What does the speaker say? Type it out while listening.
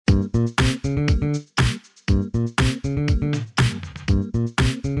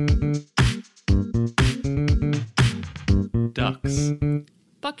Ducks.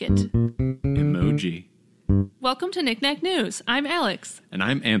 Bucket. Emoji. Welcome to Knick-Knack News. I'm Alex. And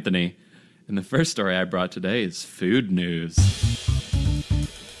I'm Anthony. And the first story I brought today is food news.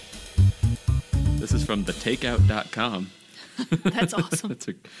 This is from thetakeout.com. That's awesome. That's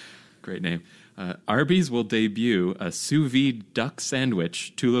a great name. Arby's will debut a sous vide duck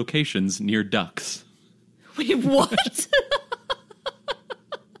sandwich, 2 locations near ducks. Wait, what?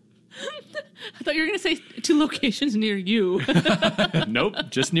 I thought you were going to say 2 locations near you. Nope,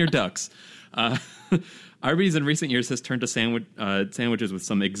 just near ducks. Arby's in recent years has turned to sandwiches with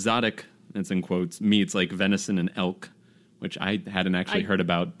some exotic, it's in quotes, meats like venison and elk, which I hadn't actually heard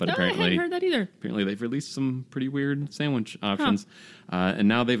about, but apparently I hadn't heard that either. Apparently they've released some pretty weird sandwich options. And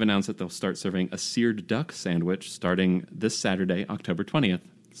now they've announced that they'll start serving a seared duck sandwich starting this Saturday, October 20th.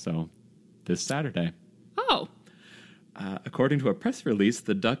 So, this Saturday. Oh. According to a press release,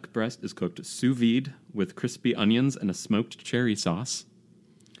 the duck breast is cooked sous vide with crispy onions and a smoked cherry sauce.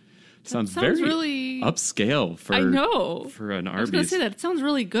 Sounds very really upscale for I know. For an Arby's. I was going to say that. It sounds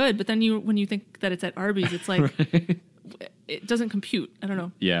really good, but then when you think that it's at Arby's, it's like, right? It doesn't compute. I don't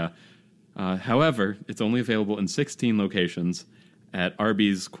know. Yeah. However, it's only available in 16 locations at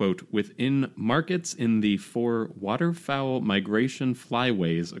Arby's, quote, within markets in the 4 waterfowl migration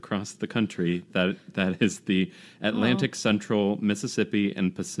flyways across the country. That is the Atlantic, Central, Mississippi,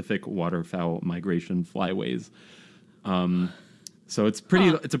 and Pacific waterfowl migration flyways. So it's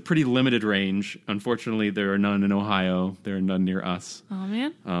it's a pretty limited range. Unfortunately, there are none in Ohio. There are none near us. Oh,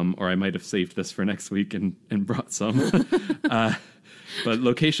 man. Or I might have saved this for next week and brought some. But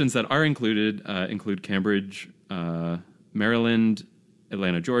locations that are included include Cambridge, Maryland,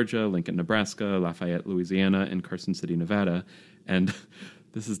 Atlanta, Georgia, Lincoln, Nebraska, Lafayette, Louisiana, and Carson City, Nevada. And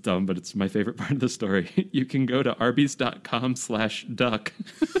this is dumb, but it's my favorite part of the story. You can go to arbys.com/duck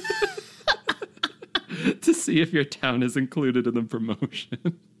to see if your town is included in the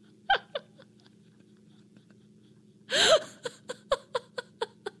promotion.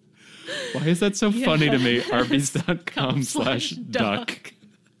 Why is that so funny to me? Arbys.com/duck.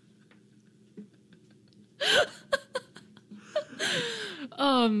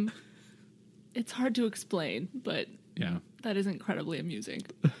 It's hard to explain, but yeah, that is incredibly amusing.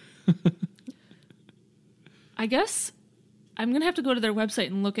 I guess I'm going to have to go to their website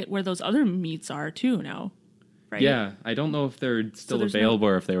and look at where those other meats are too now. Right? Yeah, I don't know if they're still available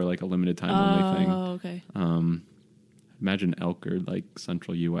or if they were like a limited time only thing. Oh, okay. Imagine elk or like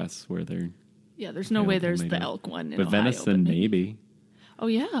central U.S. where they're... Yeah, there's no way there's the elk one in but Ohio. Venison, maybe. Oh,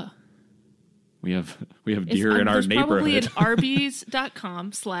 yeah. We have deer in our neighborhood. There's probably at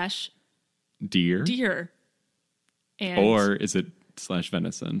arbys.com/deer. Deer? And or is it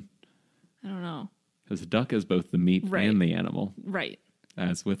 /venison? I don't know. Because duck is both the meat and the animal. Right.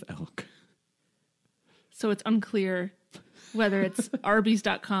 As with elk. So it's unclear whether it's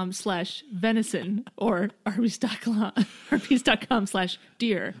arbys.com/venison or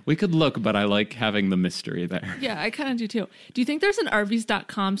arbys.com/deer. We could look, but I like having the mystery there. Yeah, I kind of do too. Do you think there's an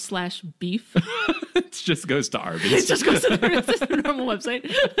arbys.com/beef? It just goes to Arby's. It just goes to the normal website.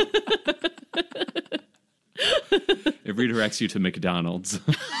 It redirects you to McDonald's.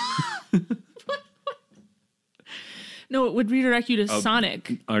 No, it would redirect you to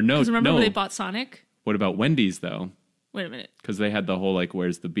Sonic. Or no, because remember when they bought Sonic? What about Wendy's though? Wait a minute. Because they had the whole like,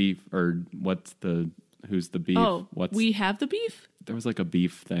 where's the beef, or who's the beef? Oh, we have the beef? There was like a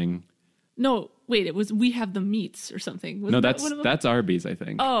beef thing. No, wait, it was we have the meats or something. No, that's Arby's, I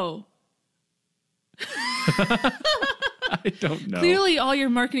think. Oh. I don't know. Clearly, all your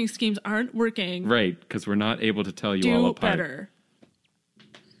marketing schemes aren't working. Right, because we're not able to tell you all apart. Do better.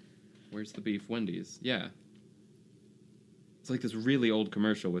 Where's the beef? Wendy's. Yeah. It's like this really old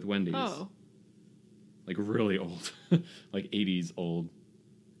commercial with Wendy's. Oh. Like really old. Like 80s old.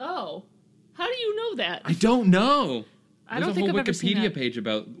 Oh. How do you know that? I don't know. I don't think I've ever seen Wikipedia that. page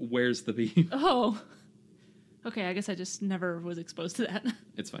about where's the beef. Oh. Okay, I guess I just never was exposed to that.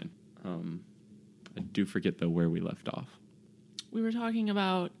 It's fine. I do forget, though, where we left off. We were talking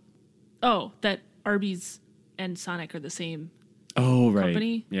about, that Arby's and Sonic are the same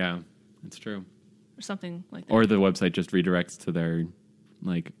company. Yeah, that's true. Or something like that. Or the website just redirects to their,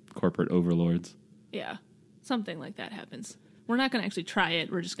 like, corporate overlords. Yeah, something like that happens. We're not going to actually try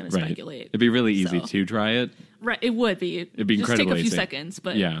it. We're just going to speculate. It'd be really easy to try it. Right, it would be. It'd be just incredibly take a few easy. seconds,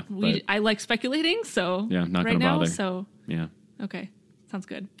 but yeah, I like speculating, so yeah, not right gonna now, bother. so yeah, okay, sounds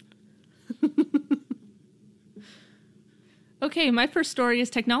good. Okay, my first story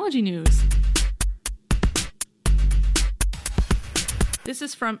is technology news. This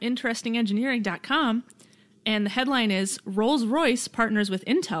is from interestingengineering.com. And the headline is Rolls-Royce partners with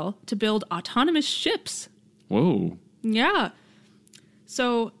Intel to build autonomous ships. Whoa. Yeah.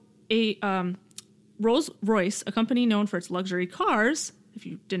 So Rolls-Royce, a company known for its luxury cars, if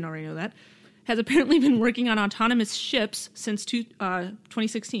you didn't already know that, has apparently been working on autonomous ships since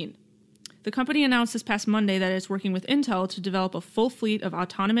 2016. The company announced this past Monday that it's working with Intel to develop a full fleet of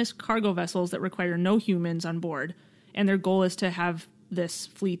autonomous cargo vessels that require no humans on board, and their goal is to have this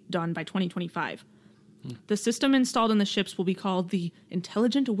fleet done by 2025. The system installed in the ships will be called the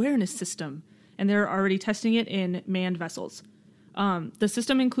Intelligent Awareness System, and they're already testing it in manned vessels. The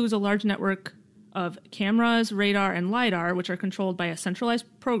system includes a large network of cameras, radar, and LiDAR, which are controlled by a centralized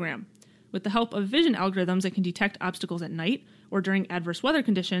program. With the help of vision algorithms, it can detect obstacles at night or during adverse weather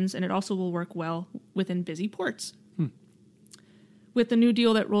conditions, and it also will work well within busy ports. With the new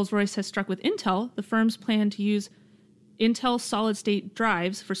deal that Rolls-Royce has struck with Intel, the firms plan to use Intel solid-state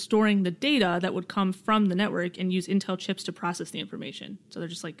drives for storing the data that would come from the network and use Intel chips to process the information. So they're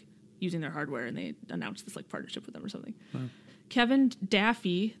just like using their hardware, and they announced this like partnership with them or something. Wow. Kevin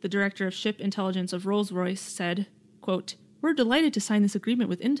Daffy, the director of ship intelligence of Rolls-Royce, said, quote, "We're delighted to sign this agreement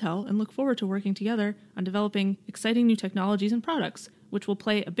with Intel and look forward to working together on developing exciting new technologies and products, which will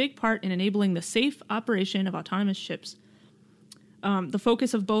play a big part in enabling the safe operation of autonomous ships. The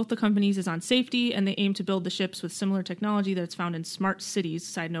focus of both the companies is on safety, and they aim to build the ships with similar technology that's found in smart cities."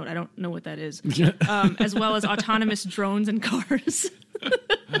 Side note, I don't know what that is. As well as autonomous drones and cars.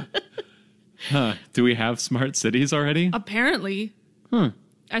 Do we have smart cities already? Apparently.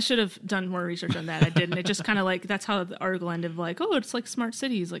 I should have done more research on that. I didn't. It just kind of like, that's how the article ended, like, oh, it's like smart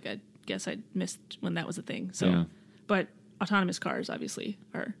cities. Like, I guess I missed when that was a thing. So, yeah. But autonomous cars obviously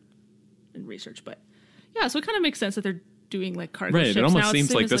are in research. But yeah, so it kind of makes sense that they're doing like cargo ships. It almost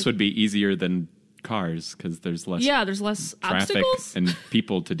seems like this would be easier than cars because there's less there's less traffic obstacles and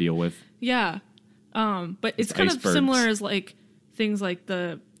people to deal with. Yeah. But it's kind of similar as like things like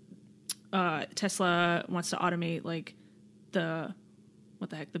the Tesla wants to automate like the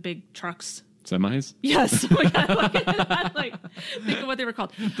big trucks. Semis? Yes. Oh my God. Like, think of what they were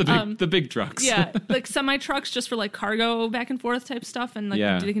called. The big trucks. Yeah. Like semi trucks just for like cargo back and forth type stuff. And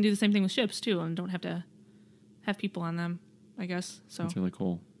like they can do the same thing with ships too and don't have to have people on them, I guess. So that's really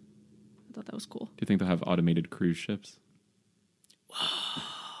cool. I thought that was cool. Do you think they'll have automated cruise ships?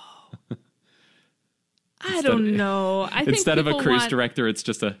 Whoa. I don't know. I think instead of a cruise director, it's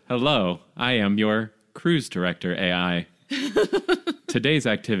just a, hello, I am your cruise director AI. Today's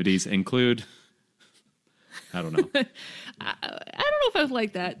activities include... I don't know. I don't know if I would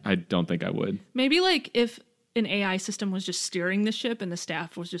like that. I don't think I would. Maybe like if an AI system was just steering the ship and the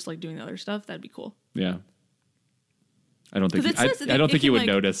staff was just like doing the other stuff, that'd be cool. Yeah. I don't think I don't think you would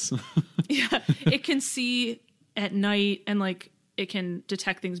notice. Yeah. It can see at night and like it can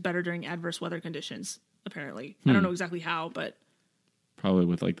detect things better during adverse weather conditions, apparently. I don't know exactly how, but probably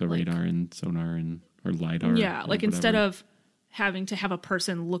with like the radar and sonar or LiDAR. Yeah, like instead of having to have a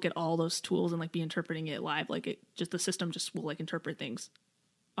person look at all those tools and like be interpreting it live, like the system just will like interpret things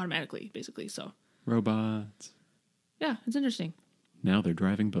automatically, basically. So robots. Yeah, it's interesting. Now they're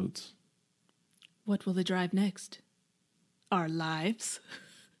driving boats. What will they drive next? Our lives?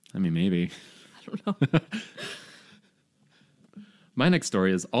 I mean, maybe. I don't know. My next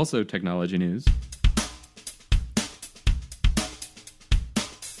story is also technology news.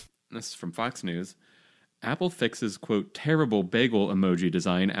 This is from Fox News. Apple fixes, quote, terrible bagel emoji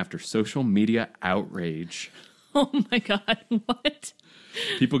design after social media outrage. Oh my God, what?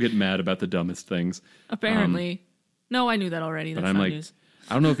 People get mad about the dumbest things. Apparently. No, I knew that already. That's not like, news.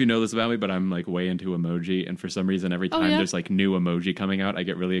 I don't know if you know this about me, but I'm like way into emoji, and for some reason every time there's like new emoji coming out, I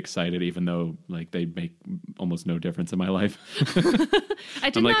get really excited, even though like they make almost no difference in my life. I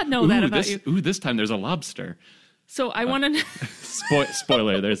did not know that about you. Ooh, this time there's a lobster. So I want to...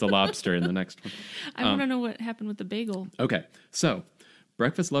 Spoiler, there's a lobster in the next one. I want to know what happened with the bagel. Okay, so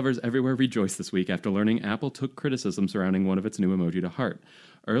breakfast lovers everywhere rejoiced this week after learning Apple took criticism surrounding one of its new emoji to heart.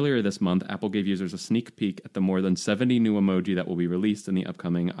 Earlier this month, Apple gave users a sneak peek at the more than 70 new emoji that will be released in the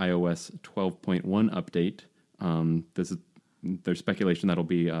upcoming iOS 12.1 update. This is there's speculation that'll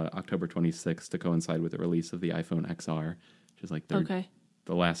be October 26th to coincide with the release of the iPhone XR, which is like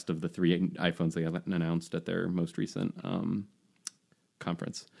the last of the 3 iPhones they announced at their most recent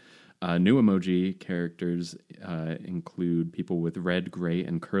conference. New emoji characters include people with red, gray,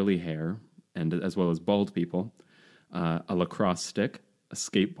 and curly hair, and as well as bald people, a lacrosse stick, a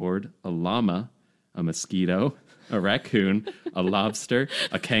skateboard, a llama, a mosquito, a raccoon, a lobster,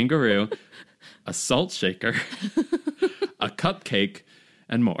 a kangaroo, a salt shaker, a cupcake,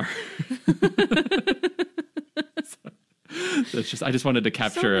 and more. I just wanted to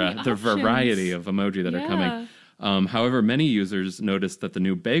capture many the options. variety of emoji that are coming. However, many users noticed that the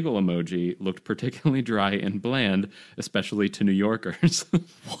new bagel emoji looked particularly dry and bland, especially to New Yorkers.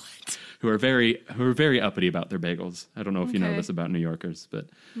 What? who are very uppity about their bagels. I don't know if you know Okay. this about New Yorkers, but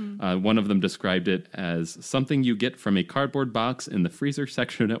one of them described it as something you get from a cardboard box in the freezer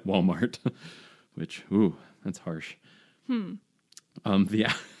section at Walmart, which, ooh, that's harsh.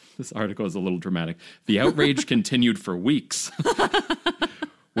 This article is a little dramatic. The outrage continued for weeks,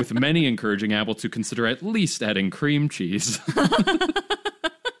 with many encouraging Apple to consider at least adding cream cheese.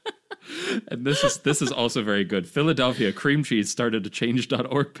 And this is also very good. Philadelphia Cream Cheese started a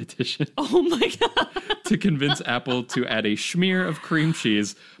change.org petition Oh my God. to convince Apple to add a schmear of cream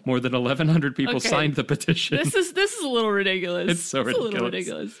cheese. More than 1,100 people Okay. signed the petition. This is a little ridiculous. It's so a little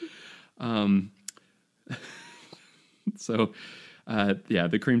ridiculous. ridiculous. So,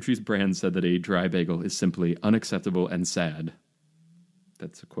 the cream cheese brand said that a dry bagel is simply unacceptable and sad.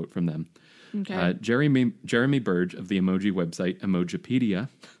 That's a quote from them. Okay. Jeremy Burge of the emoji website Emojipedia,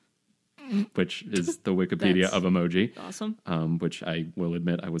 which is the Wikipedia That's of emoji, Awesome. which I will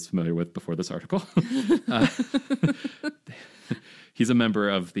admit I was familiar with before this article. He's a member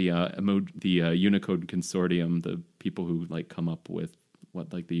of the Unicode Consortium, the people who like come up with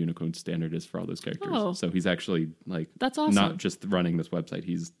what like the Unicode standard is for all those characters. Oh. So he's actually like That's awesome. not just running this website.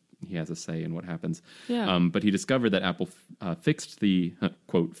 He has a say in what happens. Yeah. But he discovered that Apple fixed the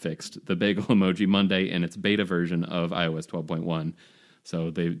fixed the bagel emoji Monday in its beta version of iOS 12.1.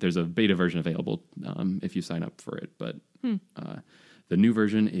 So there's a beta version available if you sign up for it. But the new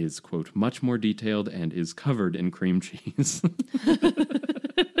version is, quote, much more detailed and is covered in cream cheese.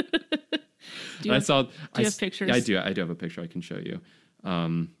 Do you have pictures? Yeah, I do. I do have a picture I can show you.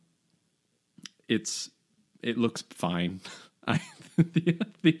 It looks fine.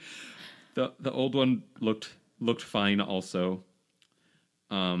 The old one looked fine also.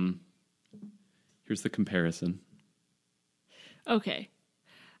 Here's the comparison. Okay.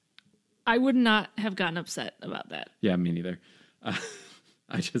 I would not have gotten upset about that. Yeah, me neither.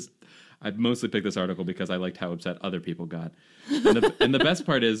 I mostly picked this article because I liked how upset other people got. And the best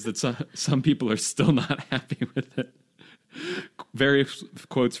part is that some people are still not happy with it. Various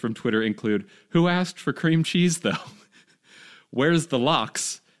quotes from Twitter include, "Who asked for cream cheese, though? Where's the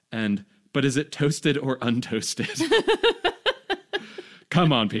lox?" And, "But is it toasted or untoasted?"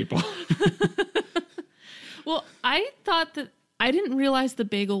 Come on, people. Well, I thought that I didn't realize the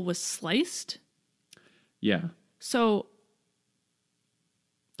bagel was sliced. Yeah. So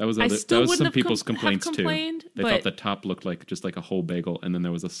That was I still some wouldn't have people's have complaints complained, too. They but thought the top looked like just like a whole bagel, and then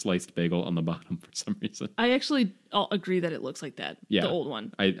there was a sliced bagel on the bottom for some reason. I actually agree that it looks like that. Yeah, The old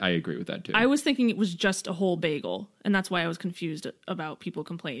one. I agree with that too. I was thinking it was just a whole bagel, and that's why I was confused about people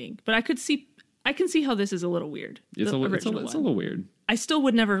complaining. But I can see how this is a little weird. It's a original little one. weird. I still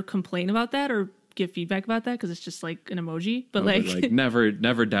would never complain about that or give feedback about that because it's just like an emoji. But like never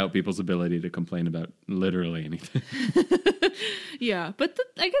doubt people's ability to complain about literally anything. yeah. But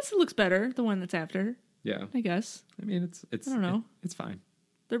I guess it looks better, the one that's after. Yeah, I guess. I mean it's I don't know. it's fine.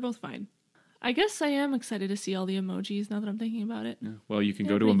 They're both fine. I guess I am excited to see all the emojis now that I'm thinking about it. Yeah. Well, you can Yeah,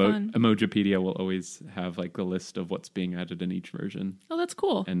 go to it'd be fun. Emojipedia. Will always have like a list of what's being added in each version, Oh, that's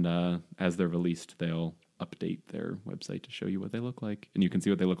cool. and as they're released, they'll update their website to show you what they look like, and you can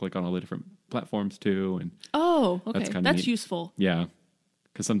see what they look like on all the different platforms too. And Oh, okay. That's That's, kinda neat. useful. yeah,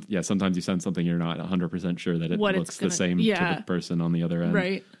 because sometimes you send something you're not 100% sure that it What it's looks the gonna- same to yeah. the person on the other end.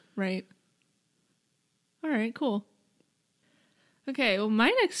 Right. All right, cool. Okay, well, my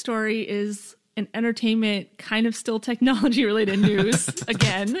next story is an entertainment, kind of still technology related news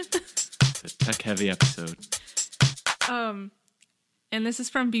again. It's a tech heavy episode. And this is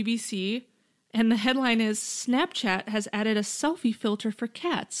from BBC. And the headline is Snapchat has added a selfie filter for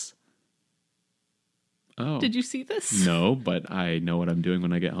cats. Oh, Did you see this? No, but I know what I'm doing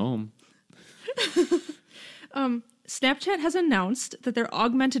when I get home. Snapchat has announced that their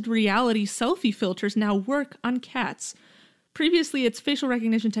augmented reality selfie filters now work on cats. Previously, its facial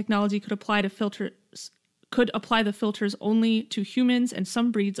recognition technology could apply the filters only to humans and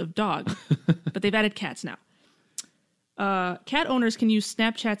some breeds of dog, but they've added cats now. Cat owners can use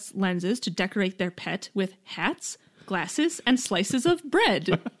Snapchat's lenses to decorate their pet with hats, glasses, and slices of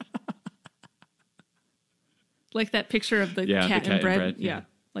bread. Like that picture of the Yeah, cat, the cat and bread. and bread, yeah. Yeah,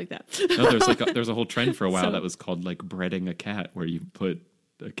 like that. No, there's a whole trend for a while So- that was called like breading a cat, where you put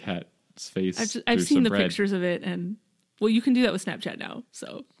a cat's face. I've through seen some the bread. pictures of it, and well, you can do that with Snapchat now.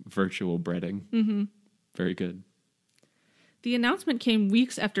 So Virtual breading. Mm-hmm. Very good. the announcement came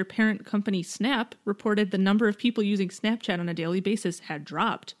weeks after parent company Snap reported the number of people using Snapchat on a daily basis had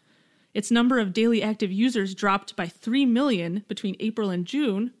dropped. its number of daily active users dropped by 3 million between April and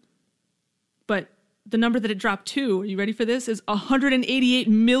June. But the number that it dropped to, are you ready for this, is 188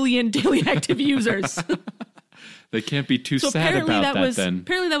 million daily active users. They can't be too sad about that then.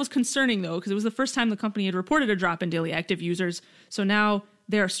 Apparently that was concerning, though, because it was the first time the company had reported a drop in daily active users. So now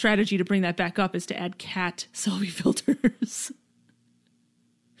their strategy to bring that back up is to add cat selfie filters.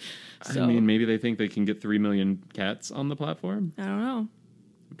 I mean, maybe they think they can get 3 million cats on the platform. I don't know.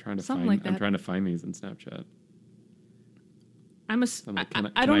 I'm trying to Something find. like that. I'm trying to find these in Snapchat.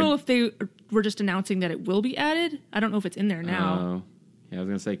 I don't know if they were just announcing that it will be added. I don't know if it's in there now. Oh, yeah. I was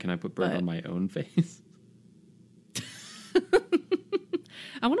gonna say, can I put bread on my own face?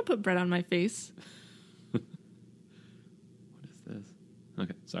 I want to put bread on my face. What is this?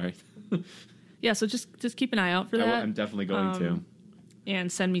 Okay, sorry. Yeah, so just keep an eye out for that. I'm definitely going to.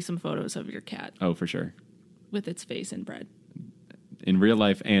 And send me some photos of your cat Oh, for sure. with its face in bread. In real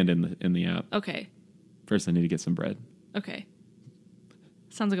life and in the app. Okay. First, I need to get some bread. Okay.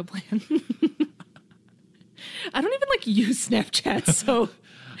 Sounds like a plan. I don't even use Snapchat, so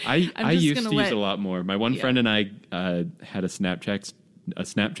I used to use it a lot more. My one friend and I had a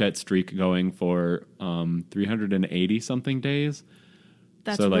Snapchat streak going for 380 something days.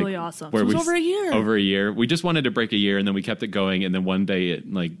 That's really awesome. So it was over a year. Over a year. We just wanted to break a year, and then we kept it going. And then one day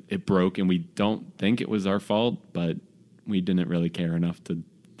it broke, and we don't think it was our fault, but we didn't really care enough to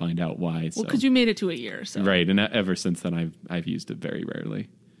find out why. Well, because you made it to a year, so right. And ever since then, I've used it very rarely.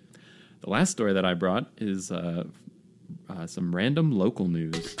 The last story that I brought is some random local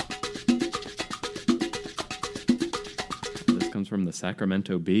news. This comes from the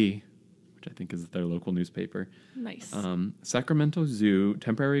Sacramento Bee, which I think is their local newspaper. Nice. Sacramento Zoo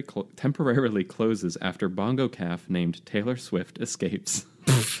temporarily closes after bongo calf named Taylor Swift escapes.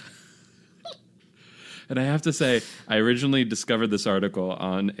 And I have to say, I originally discovered this article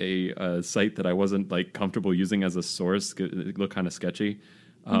on a site that I wasn't comfortable using as a source. It looked kind of sketchy.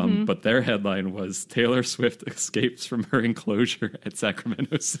 But their headline was Taylor Swift escapes from her enclosure at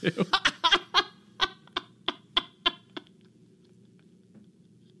Sacramento Zoo.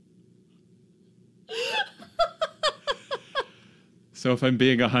 So if I'm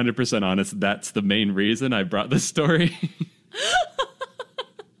being 100% honest, that's the main reason I brought this story.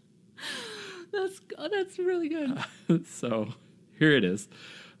 That's really good. So here it is.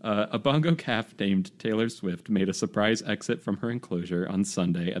 A bongo calf named Taylor Swift made a surprise exit from her enclosure on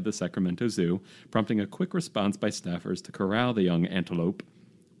Sunday at the Sacramento Zoo, prompting a quick response by staffers to corral the young antelope,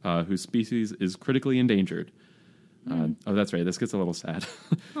 whose species is critically endangered. Oh, that's right. This gets a little sad.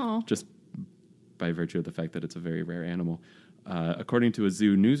 Just by virtue of the fact that it's a very rare animal. According to a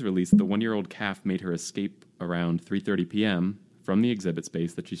zoo news release, the 1-year-old calf made her escape around 3:30 p.m. from the exhibit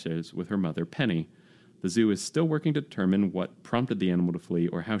space that she shares with her mother, Penny. The zoo is still working to determine what prompted the animal to flee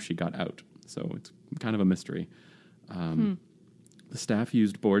or how she got out. So it's kind of a mystery. The staff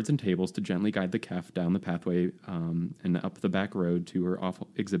used boards and tables to gently guide the calf down the pathway and up the back road to her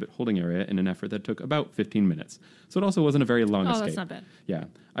off-exhibit holding area in an effort that took about 15 minutes. So it also wasn't a very long escape. Oh, that's not bad. Yeah.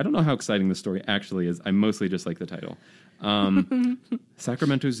 I don't know how exciting the story actually is. I mostly just like the title.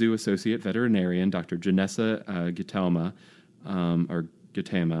 Sacramento Zoo Associate Veterinarian Dr. Janessa Gitama, or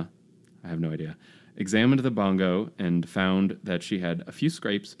Gitama, I have no idea, examined the bongo and found that she had a few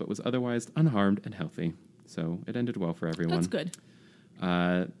scrapes but was otherwise unharmed and healthy. So it ended well for everyone. That's good.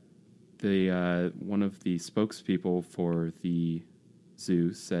 One of the spokespeople for the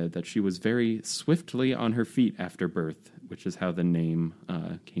zoo said that she was very swiftly on her feet after birth, which is how the name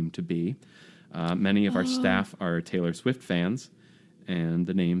came to be. Many of our staff are Taylor Swift fans, and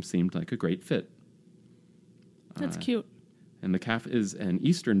the name seemed like a great fit. That's cute. And the calf is an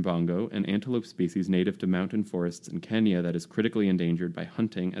eastern bongo, an antelope species native to mountain forests in Kenya that is critically endangered by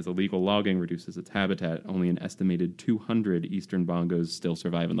hunting as illegal logging reduces its habitat. Only an estimated 200 eastern bongos still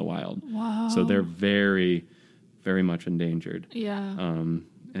survive in the wild. Wow. So they're very, very much endangered. Yeah.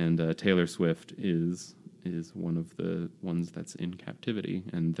 And Taylor Swift is one of the ones that's in captivity,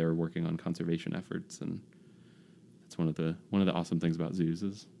 and they're working on conservation efforts. And that's one of the awesome things about zoos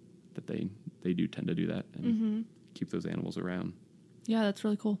is that they do tend to do that and keep those animals around. Yeah, that's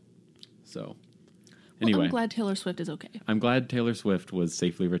really cool. So, anyway. I'm glad Taylor Swift is okay. I'm glad Taylor Swift was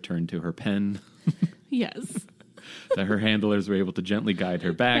safely returned to her pen. Yes. That her handlers were able to gently guide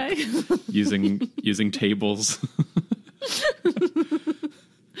her back using tables.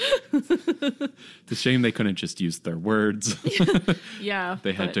 It's a shame they couldn't just use their words. Yeah.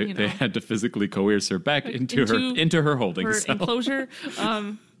 They had to physically coerce her back into her holding cell. Enclosure.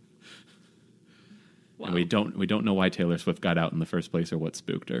 Wow. And we don't know why Taylor Swift got out in the first place or what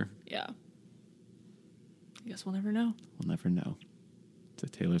spooked her. Yeah. I guess we'll never know. We'll never know.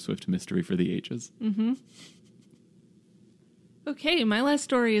 It's a Taylor Swift mystery for the ages. Okay, my last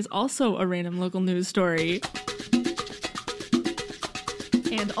story is also a random local news story.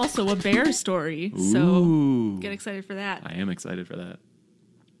 And also a bear story. Ooh. So get excited for that. I am excited for that.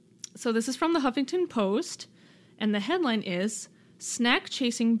 So this is from the Huffington Post, and the headline is, Snack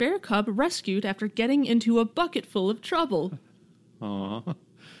Chasing Bear Cub Rescued After Getting into a Bucket Full of Trouble. Aw.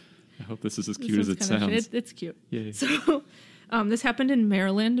 I hope this is as cute as it sounds. It's cute. Yay. So this happened in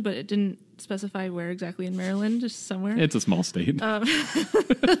Maryland, but it didn't specify where exactly in Maryland, just somewhere. It's a small state.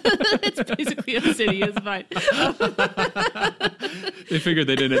 It's basically a city, it's fine. They figured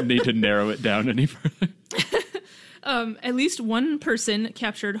they didn't need to narrow it down any further. At least one person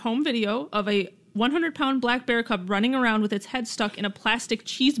captured home video of a 100-pound black bear cub running around with its head stuck in a plastic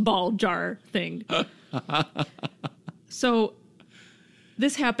cheese ball jar thing. So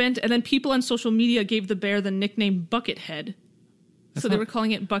this happened, and then people on social media gave the bear the nickname Buckethead. So they were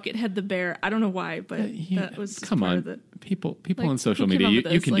calling it Buckethead the bear. I don't know why, but that was just come part on. of the... People Like, on social who came media, up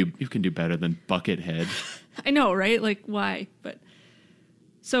with you this? can do better than Buckethead. I know, right? Like, why? But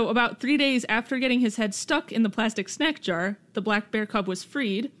so about 3 days after getting his head stuck in the plastic snack jar, the black bear cub was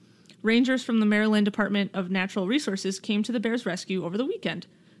freed. Rangers from the Maryland Department of Natural Resources came to the bear's rescue over the weekend.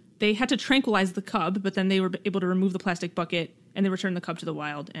 They had to tranquilize the cub, but then they were able to remove the plastic bucket, and they returned the cub to the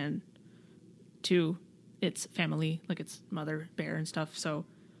wild and to its family, like its mother bear and stuff. So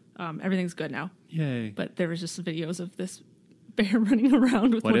everything's good now. Yay. But there was just videos of this bear running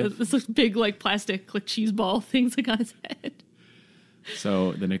around with this big like plastic like cheese ball things like on his head.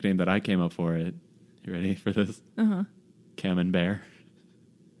 So the nickname that I came up for it, you ready for this? Uh-huh. Camin Bear.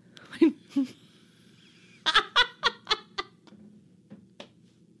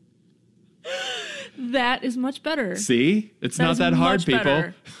 That is much better. See? It's That not is that hard, much people.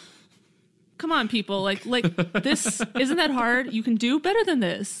 better. Come on, people. Like this isn't that hard. You can do better than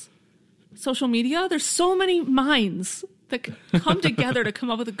this. Social media, there's so many minds that come together to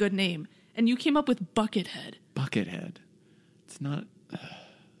come up with a good name. And you came up with Buckethead. Buckethead. It's not...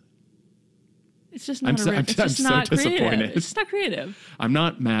 It's just not I'm it's just so not disappointed. creative. It's just not creative. I'm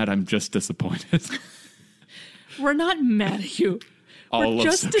not mad, I'm just disappointed. We're not mad at you. All We're of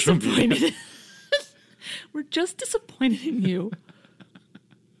just social disappointed. media. We're just disappointed in you.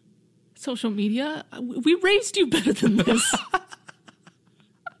 Social media, we raised you better than this.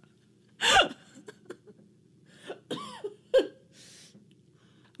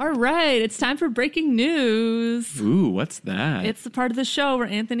 All right, it's time for breaking news. Ooh, what's that? It's the part of the show where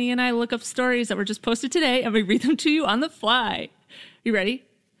Anthony and I look up stories that were just posted today and we read them to you on the fly. You ready?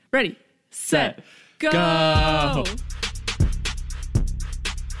 Ready, set, go!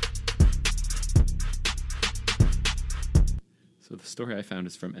 So the story I found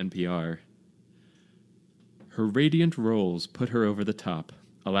is from NPR. Her radiant rolls put her over the top.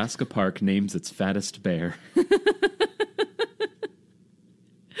 Alaska Park names its fattest bear.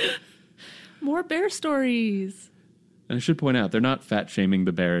 More bear stories. And I should point out, they're not fat-shaming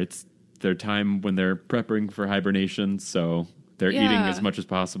the bear. It's their time when they're prepping for hibernation, so they're eating as much as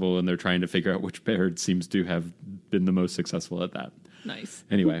possible, and they're trying to figure out which bear seems to have been the most successful at that. Nice.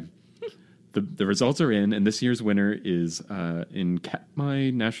 Anyway, the results are in, and this year's winner is in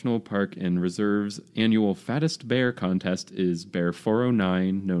Katmai National Park and Reserve's annual Fattest Bear contest is Bear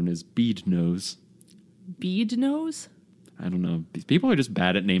 409, known as Bead Nose. Bead nose? I don't know. These people are just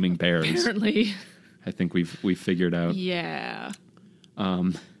bad at naming bears. Apparently. I think we've figured out. Yeah.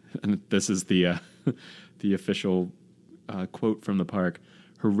 And this is the official quote from the park.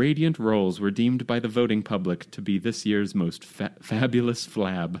 Her radiant rolls were deemed by the voting public to be this year's most fabulous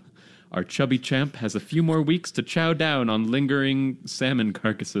flab. Our chubby champ has a few more weeks to chow down on lingering salmon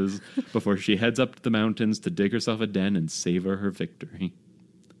carcasses before she heads up to the mountains to dig herself a den and savor her victory.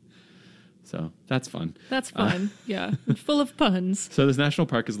 So that's fun. That's fun. Yeah. Full of puns. So this national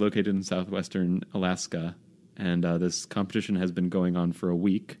park is located in southwestern Alaska, and this competition has been going on for a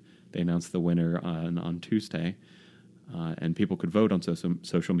week. They announced the winner on Tuesday, and people could vote on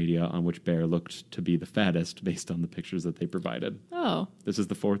social media on which bear looked to be the fattest based on the pictures that they provided. Oh. This is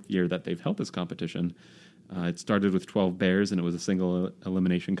the fourth year that they've held this competition. It started with 12 bears, and it was a single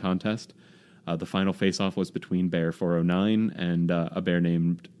elimination contest. The final face-off was between Bear 409 and a bear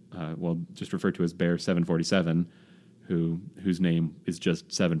named... just referred to as Bear 747, whose name is just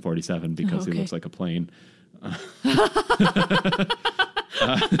 747 because he looks like a plane.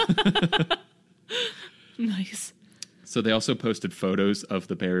 Nice. So they also posted photos of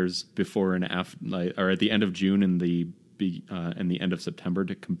the bears before and after, or at the end of June and the end of September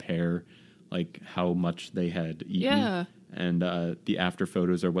to compare like how much they had eaten. Yeah. And the after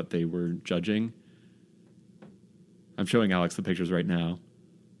photos are what they were judging. I'm showing Alex the pictures right now.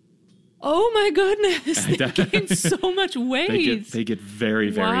 Oh my goodness! They gain so much weight. They get very,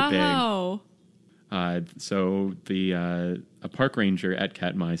 very big. Wow. So a park ranger at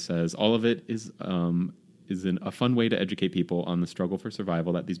Katmai says all of it is a fun way to educate people on the struggle for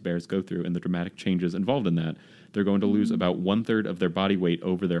survival that these bears go through and the dramatic changes involved in that. They're going to lose about 1/3 of their body weight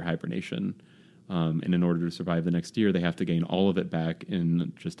over their hibernation. And in order to survive the next year, they have to gain all of it back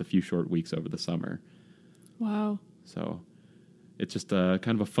in just a few short weeks over the summer. Wow. So it's just a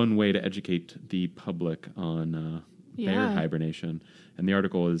kind of a fun way to educate the public on bear hibernation. And the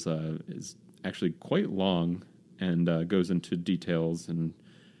article is actually quite long and goes into details and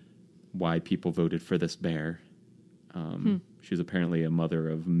why people voted for this bear. She's apparently a mother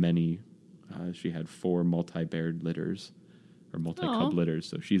of many. She had 4 multi-beared litters or multi-cub litters.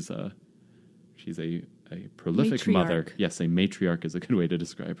 So she's a prolific mother. Yes, a matriarch is a good way to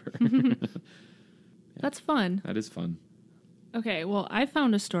describe her. Yeah. That's fun. That is fun. Okay, well, I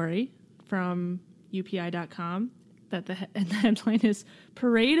found a story from UPI.com that the headline is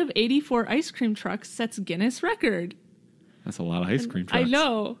Parade of 84 Ice Cream Trucks Sets Guinness Record. That's a lot of ice cream trucks. I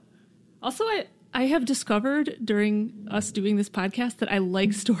know. Also, I have discovered during us doing this podcast that I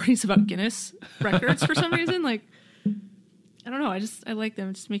like stories about Guinness records for some reason. Like, I don't know. I like them.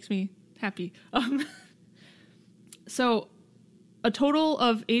 It just makes me happy. So a total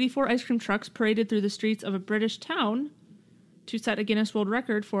of 84 ice cream trucks paraded through the streets of a British town to set a Guinness World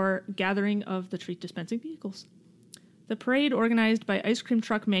Record for gathering of the treat dispensing vehicles. The parade, organized by ice cream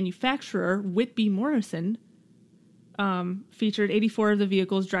truck manufacturer Whitby Morrison, featured 84 of the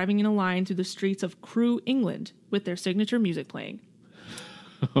vehicles driving in a line through the streets of Crewe, England, with their signature music playing.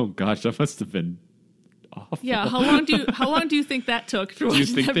 Oh gosh, that must have been awful. Yeah, how long do you think that took? Do you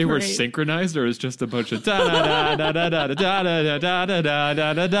think they were synchronized, or is just a bunch of da da da da da da da da da da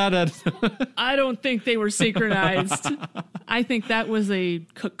da da da? I don't think they were synchronized. I think that was a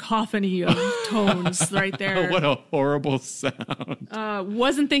cacophony of tones right there. What a horrible sound.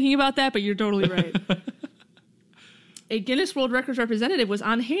 Wasn't thinking about that, but you're totally right. A Guinness World Records representative was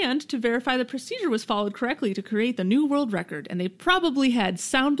on hand to verify the procedure was followed correctly to create the new world record, and they probably had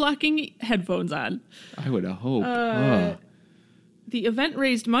sound-blocking headphones on. I would hope. The event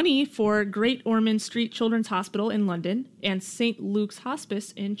raised money for Great Ormond Street Children's Hospital in London and St. Luke's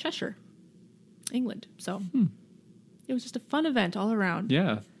Hospice in Cheshire, England. So it was just a fun event all around.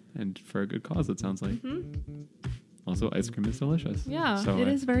 Yeah, and for a good cause, it sounds like. Mm-hmm. Also, ice cream is delicious. Yeah, so it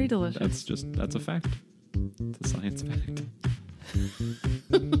is very delicious. That's a fact. It's a science fact.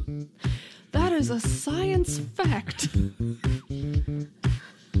 That is a science fact.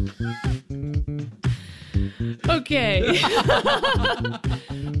 Okay.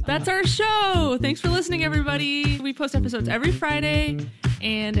 That's our show. Thanks for listening, everybody. We post episodes every Friday.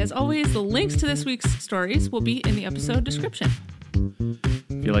 And as always, the links to this week's stories will be in the episode description.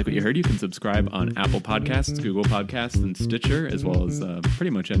 If you like what you heard, you can subscribe on Apple Podcasts, Google Podcasts, and Stitcher, as well as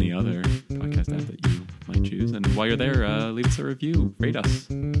pretty much any other podcast app that you might choose. And while you're there, leave us a review. Rate us.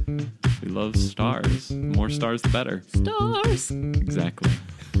 We love stars. The more stars, the better. Stars! Exactly.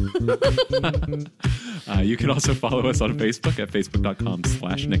 You can also follow us on Facebook at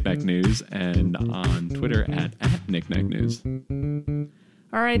facebook.com/knickknacknews and on Twitter at knickknacknews.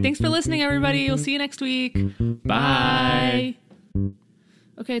 All right, thanks for listening, everybody. We'll see you next week. Bye.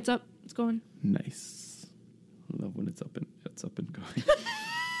 Okay, it's up. It's going. Nice. I love when it's up and going.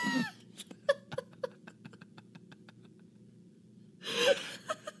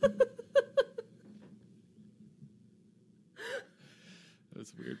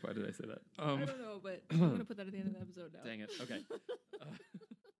 That's weird. Why did I say that? I don't know, but I'm going to put that at the end of the episode now. Dang it. Okay.